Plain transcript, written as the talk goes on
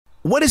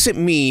What does it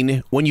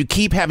mean when you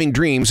keep having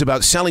dreams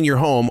about selling your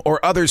home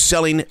or others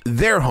selling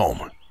their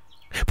home?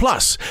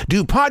 Plus,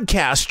 do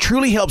podcasts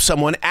truly help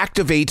someone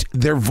activate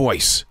their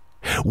voice?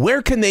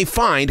 Where can they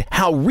find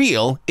how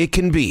real it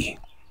can be?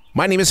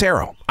 My name is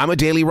Arroe. I'm a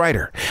daily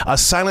writer, a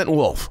silent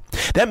wolf.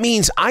 That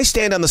means I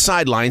stand on the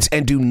sidelines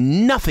and do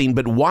nothing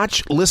but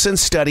watch, listen,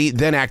 study,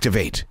 then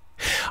activate.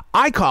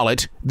 I call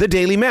it the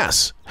Daily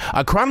Mess,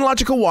 a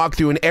chronological walk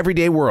through an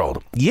everyday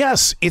world.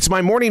 Yes, it's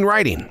my morning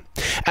writing.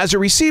 As a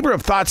receiver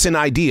of thoughts and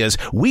ideas,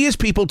 we as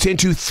people tend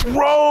to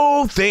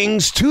throw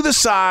things to the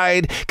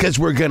side because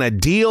we're going to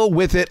deal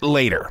with it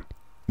later.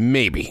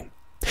 Maybe.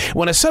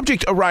 When a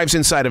subject arrives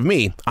inside of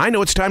me, I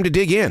know it's time to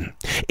dig in.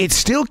 It's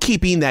still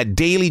keeping that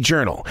daily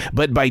journal,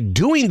 but by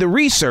doing the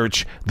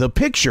research, the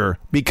picture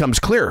becomes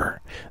clearer.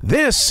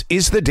 This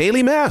is the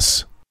Daily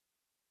Mess.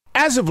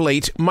 As of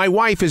late, my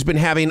wife has been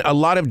having a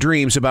lot of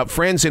dreams about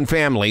friends and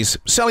families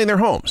selling their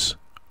homes.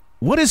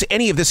 What does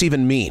any of this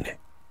even mean?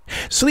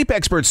 Sleep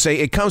experts say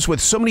it comes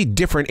with so many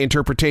different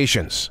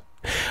interpretations.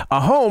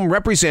 A home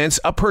represents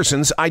a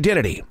person's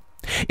identity.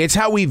 It's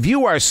how we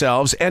view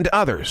ourselves and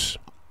others.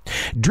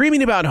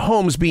 Dreaming about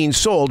homes being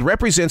sold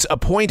represents a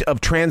point of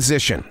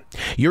transition.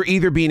 You're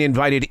either being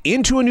invited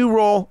into a new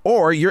role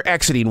or you're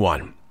exiting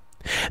one.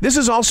 This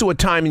is also a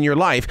time in your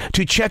life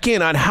to check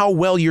in on how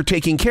well you're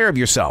taking care of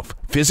yourself,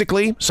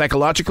 physically,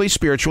 psychologically,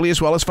 spiritually,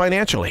 as well as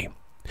financially.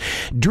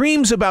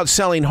 Dreams about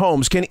selling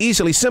homes can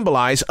easily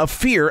symbolize a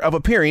fear of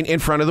appearing in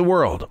front of the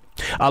world,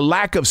 a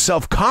lack of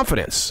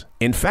self-confidence.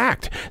 In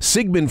fact,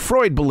 Sigmund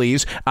Freud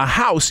believes a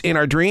house in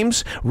our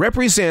dreams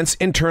represents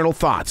internal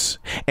thoughts,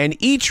 and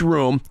each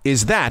room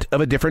is that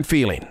of a different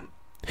feeling.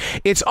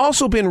 It's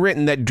also been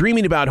written that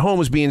dreaming about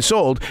homes being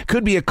sold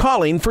could be a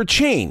calling for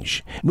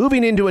change.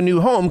 Moving into a new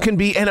home can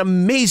be an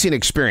amazing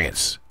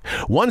experience.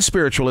 One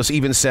spiritualist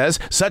even says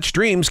such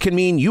dreams can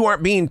mean you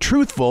aren't being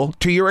truthful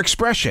to your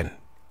expression.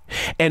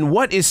 And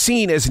what is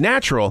seen as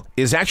natural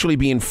is actually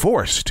being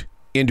forced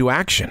into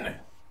action.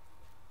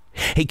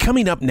 Hey,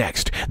 coming up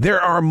next,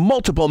 there are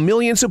multiple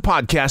millions of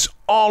podcasts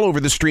all over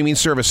the streaming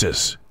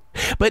services.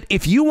 But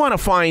if you want to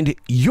find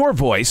your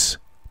voice,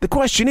 the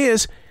question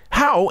is,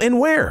 how and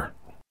where?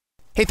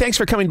 Hey, thanks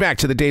for coming back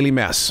to the Daily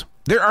Mess.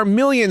 There are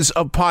millions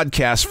of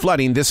podcasts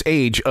flooding this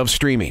age of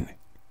streaming.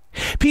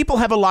 People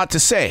have a lot to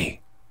say,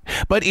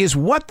 but is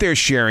what they're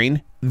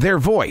sharing their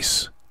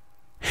voice?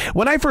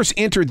 When I first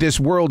entered this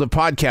world of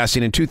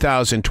podcasting in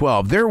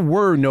 2012, there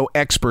were no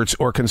experts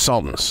or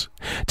consultants.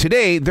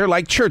 Today, they're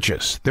like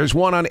churches. There's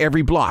one on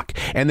every block,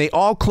 and they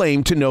all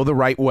claim to know the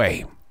right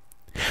way.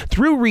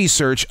 Through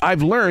research,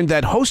 I've learned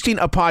that hosting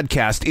a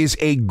podcast is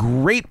a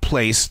great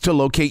place to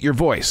locate your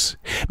voice,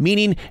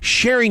 meaning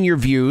sharing your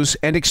views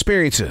and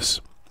experiences.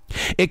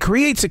 It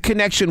creates a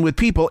connection with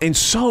people in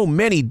so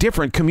many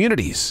different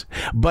communities.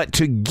 But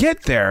to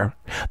get there,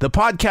 the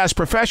podcast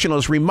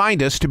professionals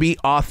remind us to be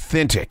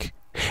authentic.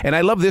 And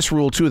I love this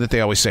rule, too, that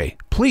they always say,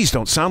 please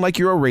don't sound like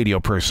you're a radio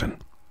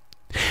person.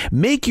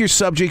 Make your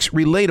subjects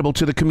relatable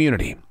to the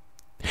community.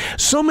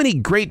 So many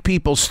great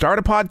people start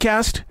a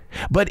podcast,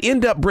 but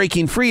end up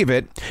breaking free of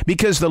it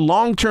because the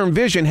long-term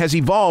vision has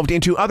evolved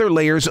into other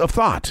layers of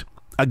thought.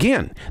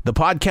 Again, the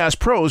podcast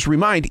pros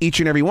remind each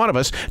and every one of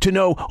us to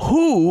know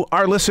who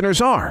our listeners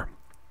are.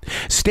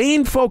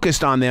 Staying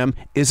focused on them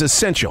is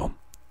essential.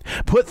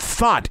 Put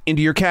thought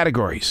into your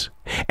categories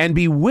and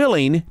be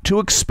willing to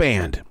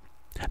expand.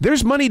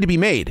 There's money to be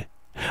made,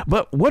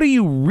 but what are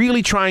you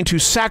really trying to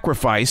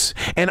sacrifice?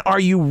 And are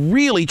you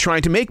really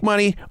trying to make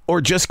money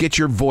or just get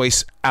your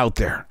voice out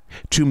there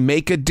to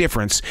make a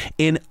difference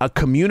in a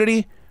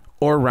community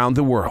or around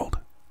the world?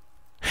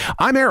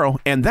 I'm Arroe,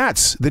 and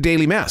that's the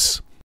Daily Mess.